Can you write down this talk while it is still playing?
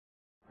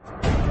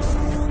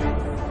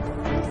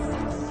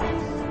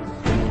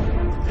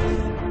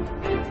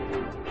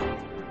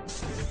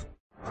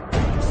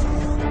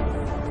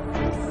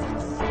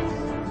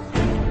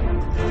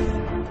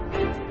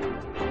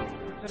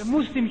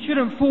Muslim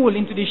shouldn't fall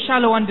into this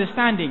shallow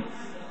understanding.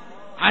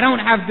 I don't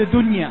have the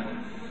dunya.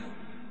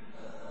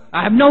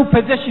 I have no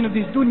possession of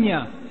this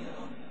dunya.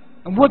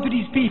 And what do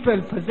these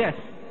people possess?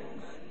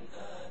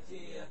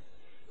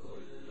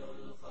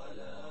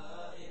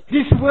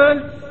 This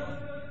world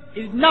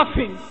is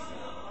nothing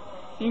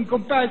in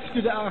comparison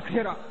to the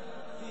akhirah,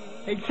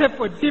 except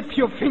for dip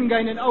your finger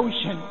in an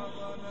ocean.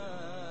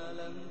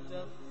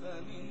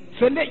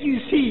 So let you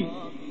see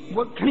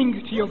what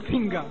clings to your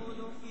finger.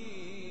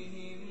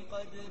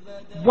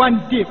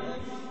 One dip.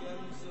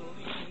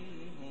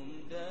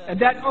 And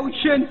that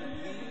ocean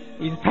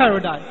is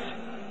paradise.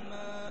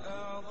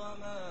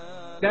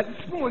 That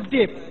small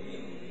dip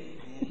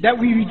that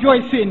we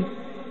rejoice in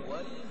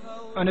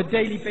on a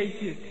daily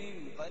basis.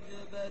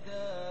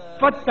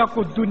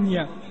 فَاتَّقُوا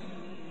الدُّنْيَا.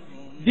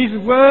 This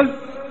world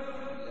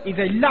is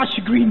a lush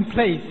green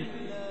place.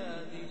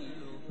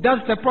 Thus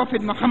the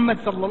Prophet Muhammad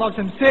sallallahu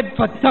alaihi wasallam said,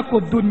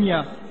 فَاتَّقُوا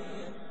الدُّنْيا.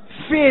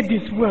 Fear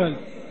this world.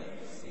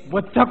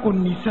 وَاتَّقُوا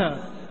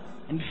النِّسَاء.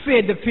 And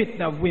fear the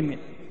fitna of women.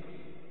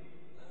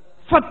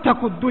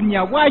 فَاتَّقُوا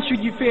الدُّنْيا. Why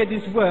should you fear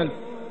this world?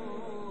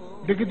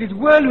 Because this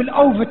world will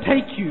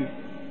overtake you.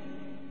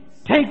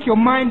 Take your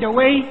mind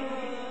away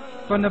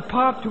from the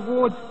path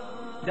towards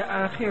the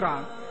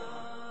akhirah.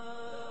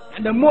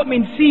 And the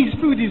mu'min sees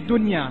through this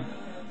dunya.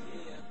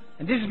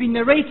 And this has been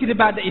narrated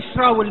about the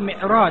Isra wal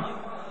Mi'raj,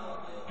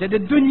 that the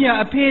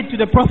dunya appeared to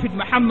the Prophet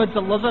Muhammad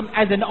sallallahu alaihi wasallam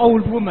as an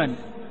old woman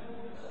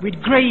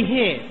with grey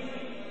hair.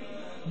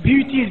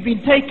 Beauty has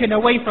been taken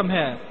away from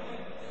her.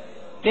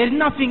 There's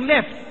nothing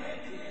left.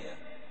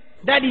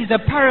 That is the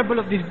parable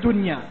of this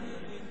dunya.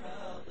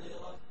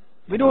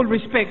 With all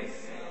respect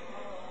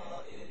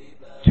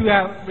to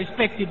our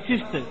respected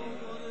sisters,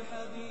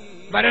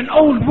 but an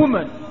old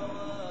woman,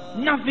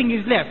 nothing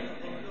is left.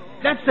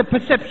 That's the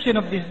perception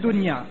of this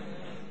dunya.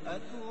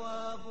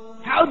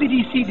 How did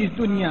he see this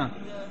dunya?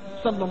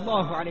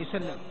 Sallallahu alayhi wa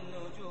sallam.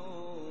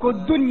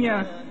 Kun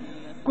dunya,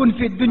 kun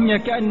fi dunya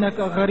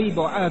ka'annaka gharib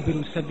wa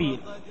abir sabil.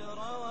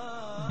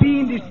 Be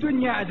in this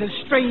dunya as a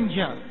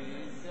stranger,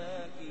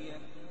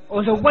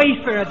 or as a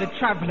wayfarer, as a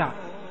traveler.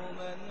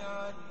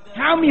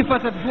 How many of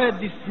us have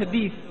heard this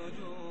hadith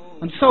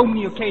on so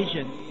many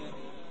occasions?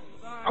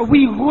 Are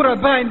we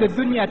ghuraba in the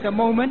dunya at the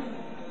moment?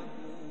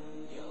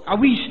 Are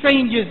we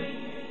strangers?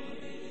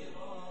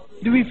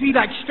 Do we feel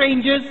like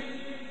strangers?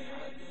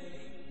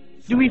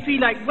 Do we feel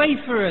like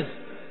wayfarers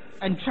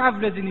and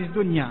travelers in this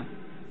dunya?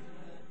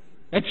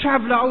 A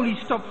traveler only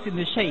stops in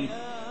the shade.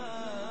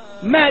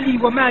 Mali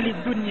wa mali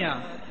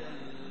dunya.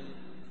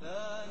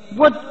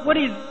 What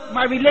is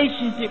my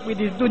relationship with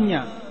this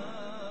dunya?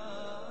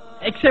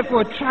 Except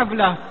for a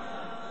traveler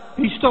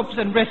who stops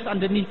and rests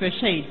underneath a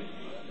shade.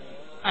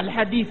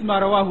 Al-Hadith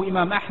ma rawahu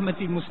Imam Ahmad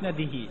fi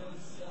Musnadihi.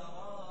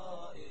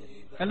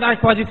 And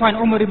likewise you find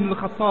Umar ibn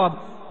al-Khattab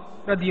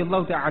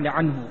radiyallahu ta'ala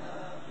anhu.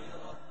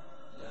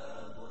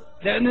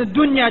 That in the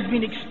dunya had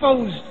been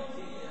exposed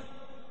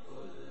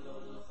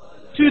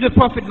to the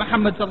Prophet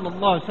Muhammad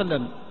sallallahu alaihi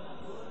wasallam,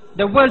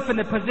 the wealth and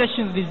the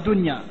possessions of this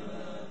dunya.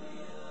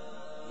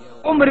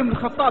 Umar ibn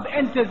al-Khattab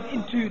enters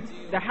into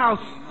the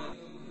house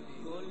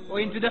or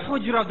into the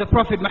hujra of the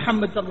Prophet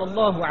Muhammad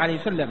sallallahu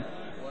alaihi wasallam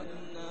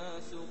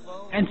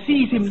and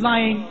sees him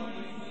lying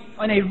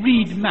on a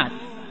reed mat,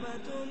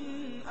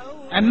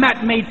 a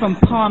mat made from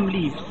palm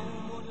leaves.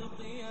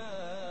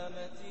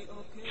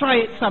 Try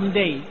it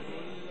someday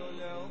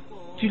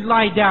to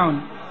lie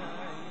down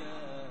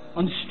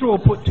on straw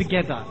put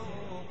together,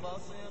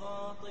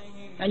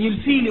 and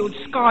you'll feel it would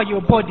scar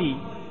your body,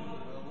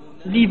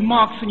 leave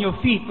marks on your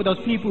feet for those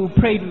people who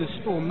prayed with a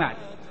straw mat.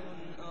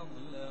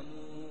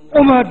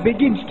 Umar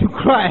begins to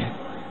cry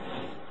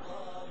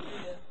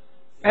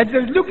and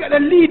says, look at the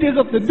leaders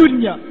of the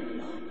dunya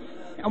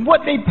and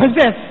what they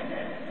possess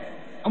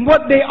and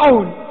what they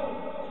own,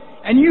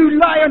 and you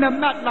lie on a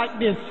mat like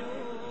this.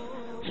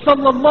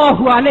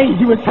 Sallallahu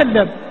alayhi wa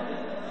sallam.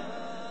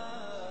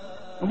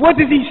 And what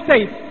does he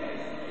state?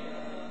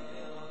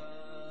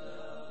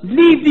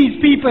 Leave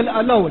these people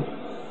alone.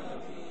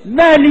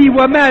 Mali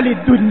wa mali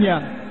dunya.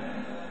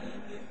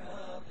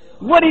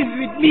 What is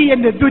with me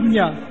and the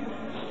dunya?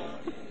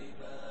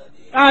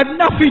 I have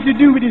nothing to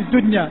do with this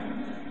dunya.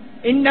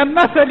 Inna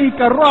mathali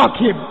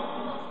karakib.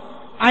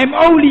 I am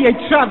only a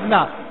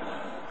traveler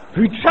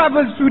who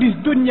travels through this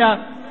dunya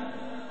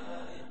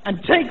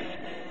and takes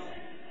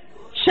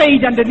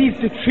shade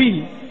underneath the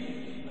tree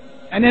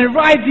and then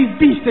rides his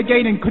beast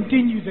again and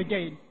continues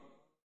again.